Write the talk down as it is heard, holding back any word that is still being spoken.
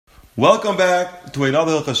Welcome back to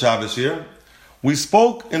another Hilchos Shabbos here. We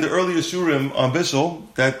spoke in the earlier Shiurim on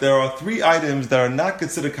Bishul that there are three items that are not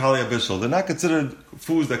considered Kali Bishul. They're not considered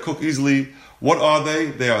foods that cook easily. What are they?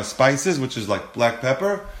 They are spices, which is like black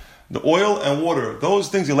pepper, the oil, and water. Those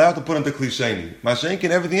things you're allowed to put into Kli Sheni. Mashenk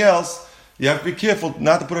and everything else, you have to be careful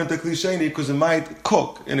not to put into Kli Sheni because it might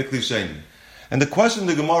cook in a Kli Sheni. And the question in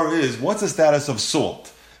the Gemara is, what's the status of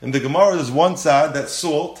salt? In the Gemara, there's one side that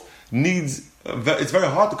salt needs. It's very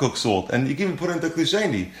hard to cook salt, and you can even put it into Kli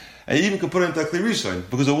Sheni, and you even can put it into Kli Rishon,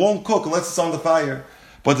 because it won't cook unless it's on the fire.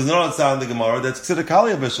 But there's another side in the Gemara that's considered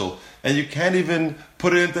Kali Bishul, and you can't even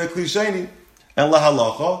put it into Kli Sheni. And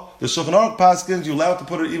lahalacha, the Shulchan Aruch paskins, you're allowed to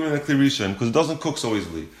put it even in a Kli Rishon, because it doesn't cook so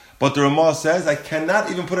easily. But the Ramah says, I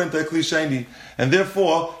cannot even put it into a Kli Sheni, and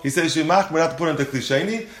therefore, he says, Shemach, we're not to put it into Kli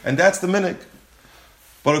Sheni, and that's the minhag.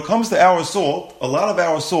 But when it comes to our salt, a lot of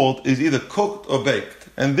our salt is either cooked or baked.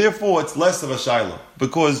 And therefore, it's less of a shaila.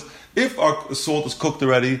 Because if our salt is cooked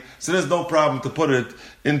already, so there's no problem to put it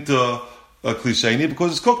into a Kli Sheni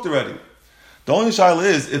because it's cooked already. The only shaila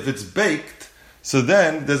is, if it's baked, so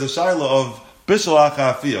then there's a shaila of Bishul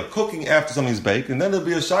achafiyah, cooking after something's baked, and then there'll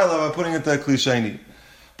be a shaila by putting it into a Kli Sheni.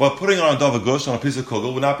 But putting it on a davar gush, on a piece of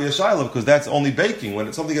kugel, would not be a shaila because that's only baking.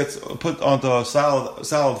 When something gets put onto a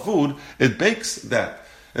salad food, it bakes that.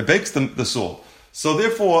 It bakes the salt. So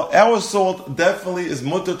therefore, our salt definitely is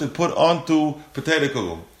mutter to put onto potato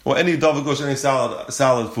kugel or any davar gush, any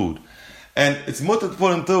salad food, and it's mutter to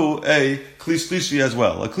put into a kli shlishi as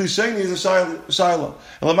well. A kli sheni is a shaila.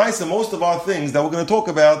 And l'maisa, most of our things that we're going to talk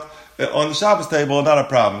about on the Shabbos table are not a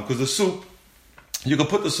problem because the soup, you can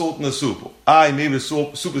put the salt in the soup. Maybe the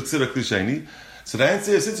soup is considered kli sheni. So the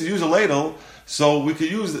answer is, since you use a ladle, so we could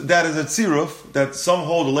use that as a tziruf, that some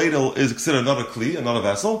hold a ladle is considered another kli, another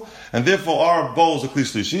vessel, and therefore our bowls are kli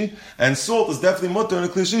shlishi, and salt is definitely mutter in a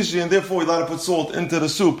kli shlishi, and therefore we're allowed to put salt into the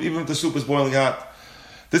soup, even if the soup is boiling hot.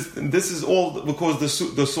 This is all because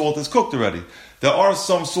the salt is cooked already. There are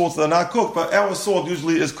some salts that are not cooked, but our salt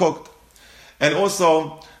usually is cooked. And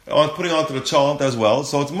also, on putting onto the chalent as well,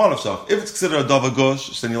 so it's manavshach. If it's considered a davar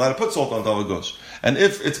gush, then you're allowed to put salt on davar gush. And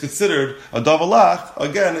if it's considered a davar lach,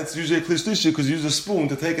 again, it's usually a kli shlishi because you use a spoon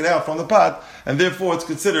to take it out from the pot, and therefore it's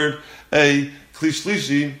considered a kli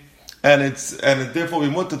shlishi, and therefore we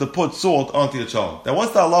wanted to put salt onto your chalent. Now,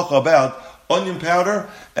 what's the halacha about onion powder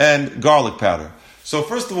and garlic powder? So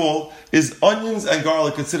first of all, is onions and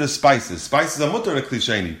garlic considered spices? Spices are mutter in a kli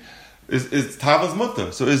sheni. Is Tava's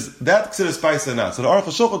mutter. So is that considered spice or not? So the Aruch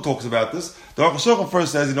HaShulchan talks about this. The Aruch HaShulchan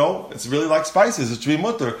first says, it's really like spices. It should be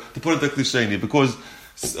mutter to put it in Kli Sheni because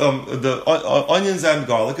the onions and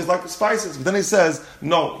garlic is like spices. But then he says,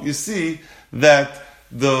 no, you see that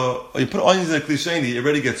you put onions in a Kli Sheni, it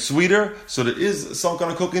already gets sweeter, so there is some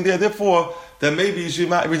kind of cooking there. Therefore, then maybe you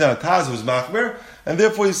should every time a Taz was machmer, and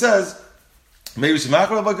therefore he says, maybe you should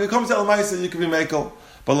machmer, but it comes to Lamaisa, you can be makel.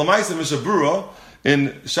 But Lamaisa Mishabura, in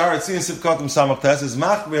Sharat Tzin Sivkatim Samach Tes is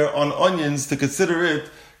machmir on onions to consider it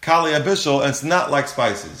Kali Bishul, and it's not like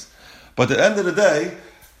spices. But at the end of the day,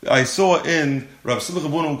 I saw in Rav Simcha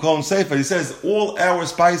Bunum Kol Sefer, he says all our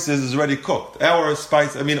spices is already cooked.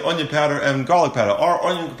 Onion powder and garlic powder. Our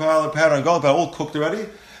onion powder and garlic powder all cooked already,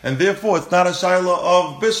 and therefore it's not a shaila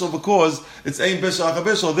of Bishul because it's Ein Bishul Acha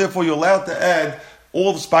Bishul. Therefore, you're allowed to add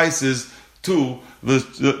all the spices to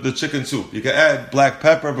the chicken soup. You can add black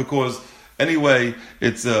pepper because anyway,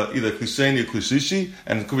 it's either Kli Sheni or Kli Shlishi,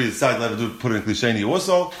 and it could be decided to put it in Kli Sheni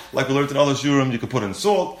also. Like we learned in other Shiurim, you can put in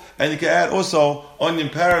salt, and you can add also onion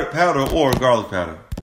powder or garlic powder.